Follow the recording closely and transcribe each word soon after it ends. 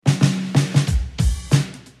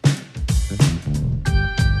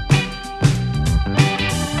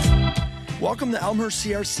Welcome to Elmhurst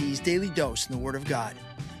CRC's Daily Dose in the Word of God.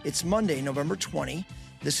 It's Monday, November 20.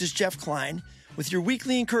 This is Jeff Klein with your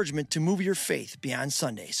weekly encouragement to move your faith beyond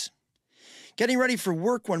Sundays. Getting ready for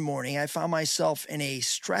work one morning, I found myself in a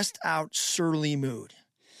stressed out, surly mood.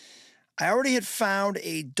 I already had found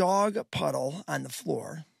a dog puddle on the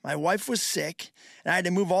floor. My wife was sick, and I had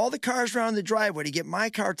to move all the cars around the driveway to get my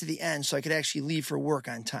car to the end so I could actually leave for work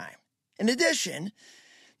on time. In addition,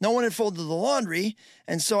 no one had folded the laundry,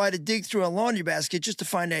 and so I had to dig through a laundry basket just to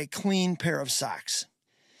find a clean pair of socks.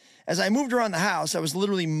 As I moved around the house, I was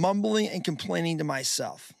literally mumbling and complaining to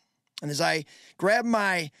myself. And as I grabbed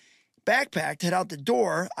my backpack to head out the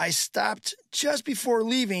door, I stopped just before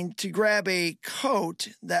leaving to grab a coat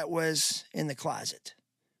that was in the closet.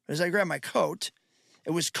 But as I grabbed my coat,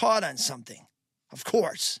 it was caught on something. Of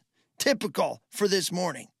course, typical for this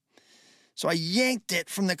morning. So I yanked it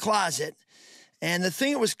from the closet, and the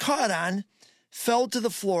thing it was caught on fell to the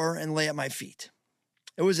floor and lay at my feet.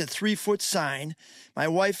 It was a 3-foot sign my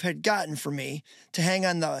wife had gotten for me to hang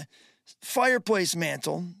on the fireplace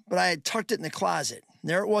mantle, but I had tucked it in the closet. And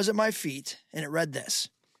there it was at my feet, and it read this: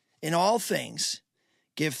 "In all things,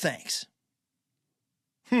 give thanks."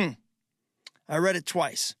 I read it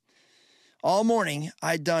twice. All morning,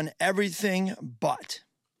 I'd done everything but.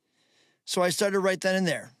 So I started right then and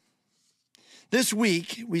there. This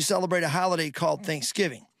week, we celebrate a holiday called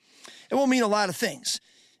Thanksgiving. It will mean a lot of things: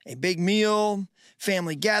 a big meal,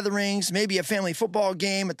 family gatherings, maybe a family football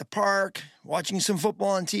game at the park, watching some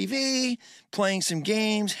football on TV, playing some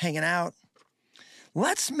games, hanging out.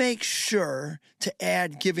 Let's make sure to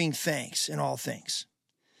add giving thanks in all things.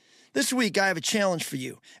 This week, I have a challenge for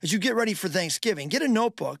you. As you get ready for Thanksgiving, get a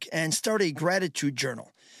notebook and start a gratitude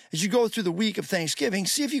journal. As you go through the week of Thanksgiving,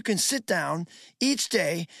 see if you can sit down each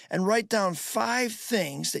day and write down 5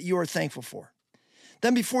 things that you are thankful for.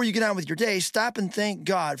 Then before you get on with your day, stop and thank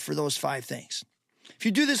God for those 5 things. If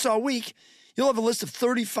you do this all week, you'll have a list of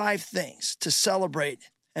 35 things to celebrate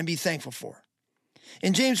and be thankful for.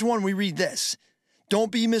 In James 1, we read this: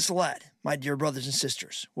 "Don't be misled, my dear brothers and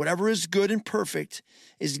sisters. Whatever is good and perfect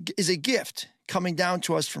is a gift coming down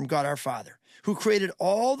to us from God our Father, who created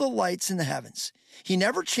all the lights in the heavens. He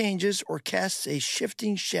never changes or casts a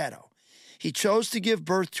shifting shadow. He chose to give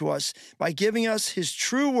birth to us by giving us his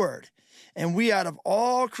true word, and we out of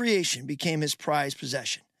all creation became his prized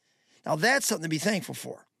possession." Now that's something to be thankful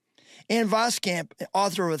for. Ann Voskamp,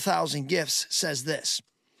 author of 1,000 Gifts, says this: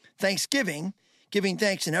 "Thanksgiving, giving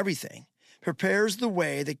thanks in everything, prepares the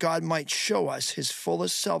way that God might show us his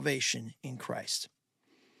fullest salvation in Christ."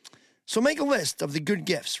 So make a list of the good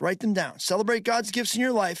gifts. Write them down. Celebrate God's gifts in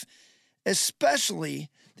your life, especially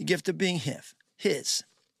the gift of being his,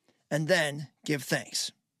 and then give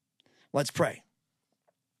thanks. Let's pray.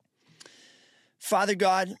 Father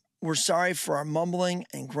God, we're sorry for our mumbling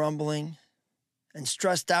and grumbling and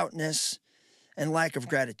stressed outness and lack of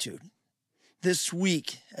gratitude. This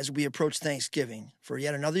week, as we approach Thanksgiving for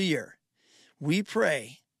yet another year, we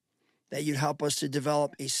pray that you'd help us to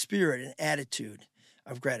develop a spirit and attitude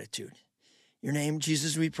of gratitude. In your name,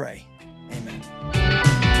 Jesus, we pray.